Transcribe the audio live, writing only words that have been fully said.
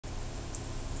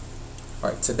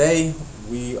Alright, today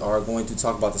we are going to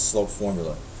talk about the slope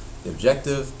formula. The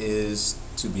objective is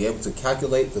to be able to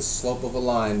calculate the slope of a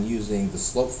line using the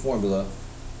slope formula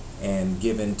and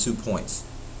given 2 points.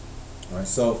 Alright,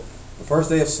 so the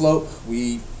first day of slope,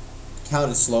 we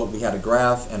counted slope. We had a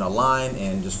graph and a line,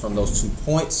 and just from those 2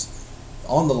 points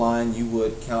on the line, you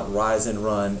would count rise and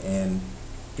run and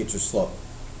get your slope.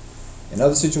 In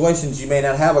other situations, you may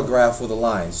not have a graph with a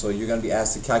line, so you're going to be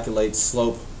asked to calculate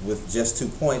slope with just 2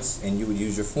 points, and you would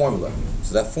use your formula.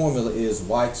 So that formula is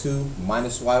y2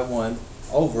 minus y1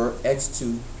 over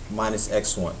x2 minus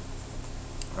x1.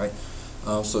 All right.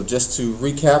 So just to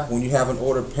recap, when you have an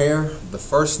ordered pair, the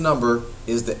first number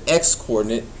is the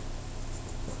x-coordinate,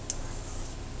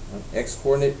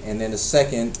 and then the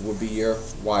second will be your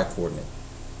y-coordinate.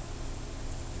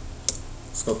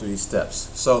 Let's go through these steps.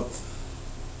 So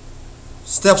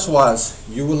steps wise,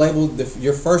 you will label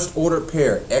your first ordered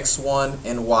pair x1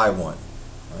 and y1.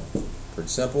 Right. Pretty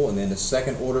simple. And then the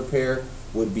second ordered pair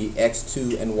would be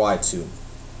x2 and y2.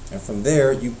 And from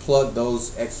there, you plug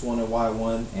those x1 and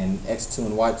y1 and x2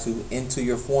 and y2 into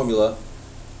your formula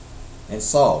and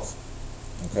solve.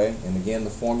 Okay? And again, the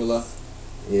formula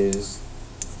is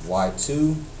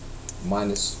y2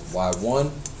 minus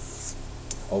y1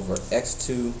 over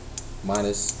x2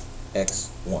 minus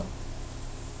x1.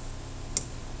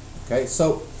 Okay,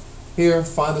 so here,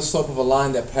 find the slope of a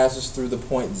line that passes through the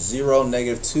point 0,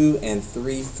 -2, and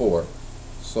 3, 4.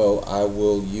 So I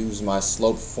will use my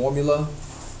slope formula.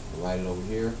 Write it over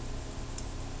here.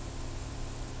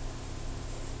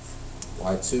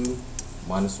 y2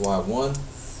 minus y1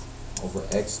 over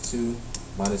x2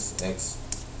 minus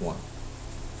x1.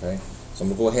 Okay, so I'm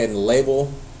going to go ahead and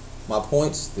label my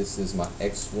points. This is my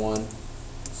x1,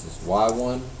 this is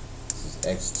y1, this is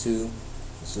x2,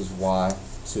 this is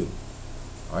y2.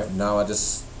 Alright, now I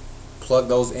just plug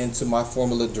those into my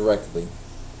formula directly.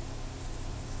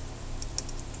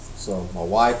 So my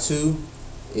y2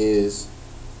 is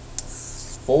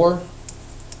 4,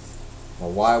 my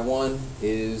y1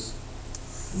 is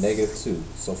 -2.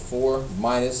 So 4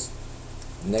 minus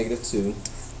 -2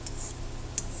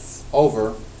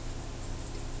 over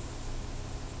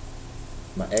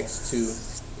my x2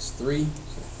 is 3,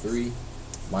 so 3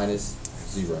 minus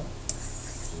 0,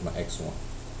 which is my x1.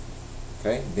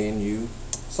 Okay, then you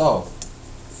solve.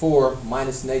 4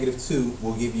 minus -2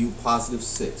 will give you positive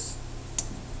 6.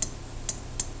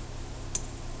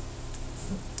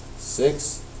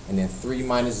 6, and then 3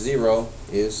 minus 0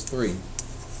 is 3.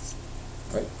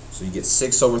 Right? So you get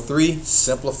 6 over 3.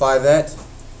 Simplify that,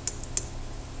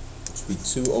 which would be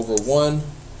 2 over 1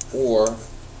 or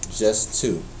just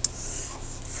 2.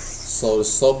 So the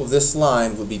slope of this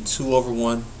line would be 2 over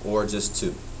 1 or just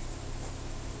 2.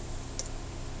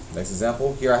 Next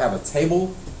example, here I have a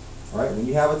table. All right, when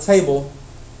you have a table,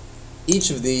 each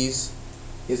of these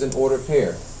is an ordered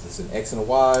pair. It's an x and a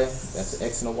y, that's an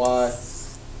x and a y.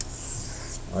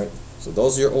 All right, so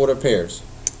those are your ordered pairs.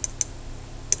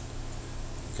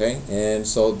 Okay, and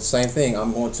so the same thing,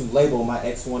 I'm going to label my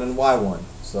x1 and y1.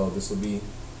 So this will be,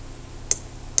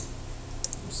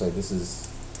 say this is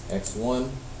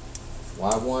x1,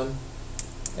 y1,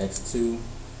 x2,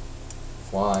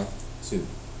 y2.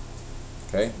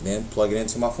 Okay, then plug it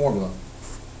into my formula.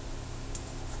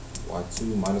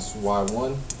 y2 minus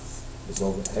y1 is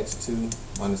over x2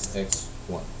 minus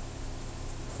x1.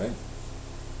 Okay,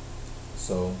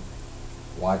 so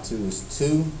y2 is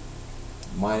 2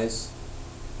 minus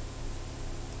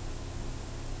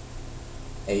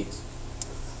 8.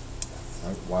 All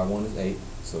right, y1 is 8.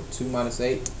 So 2 minus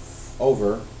 8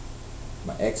 over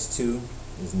my x2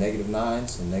 is -9.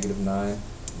 So -9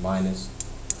 minus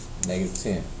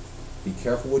 -10. Be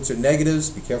careful with your negatives,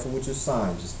 be careful with your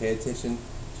signs. Just pay attention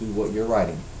to what you're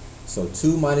writing. So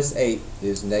 2 minus 8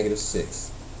 is -6.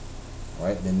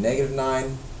 Alright, then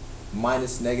 -9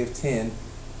 minus -10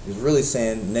 is really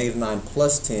saying -9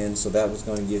 plus 10, so that was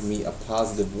going to give me a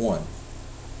positive 1.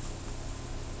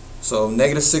 So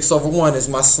 -6 over 1 is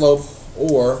my slope,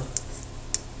 or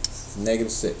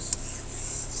 -6.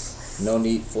 No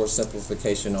need for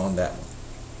simplification on that one.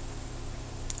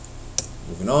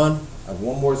 Moving on, I have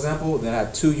one more example, then I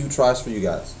have 2 U-tries for you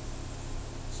guys.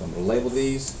 So I'm going to label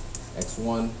these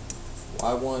x1,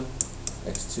 y1,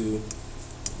 x2,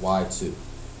 y2.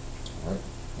 All right,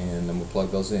 and I'm going to plug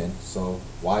those in. So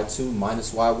y2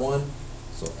 minus y1,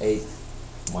 so 8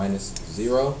 minus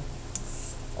 0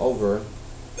 over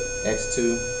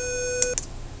x2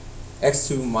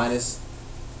 minus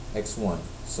x1,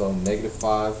 so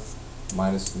 -5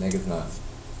 minus -9.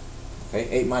 Okay,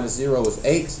 8 minus 0 is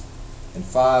 8. And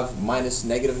 5 minus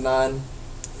 -9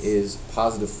 is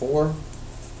positive 4.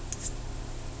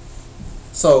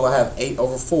 So I have 8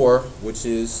 over 4, which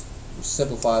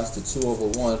simplifies to 2 over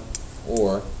 1,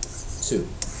 or 2.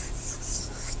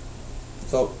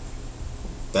 So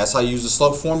that's how you use the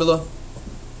slope formula.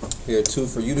 Here are 2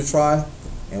 for you to try,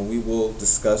 and we will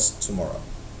discuss tomorrow.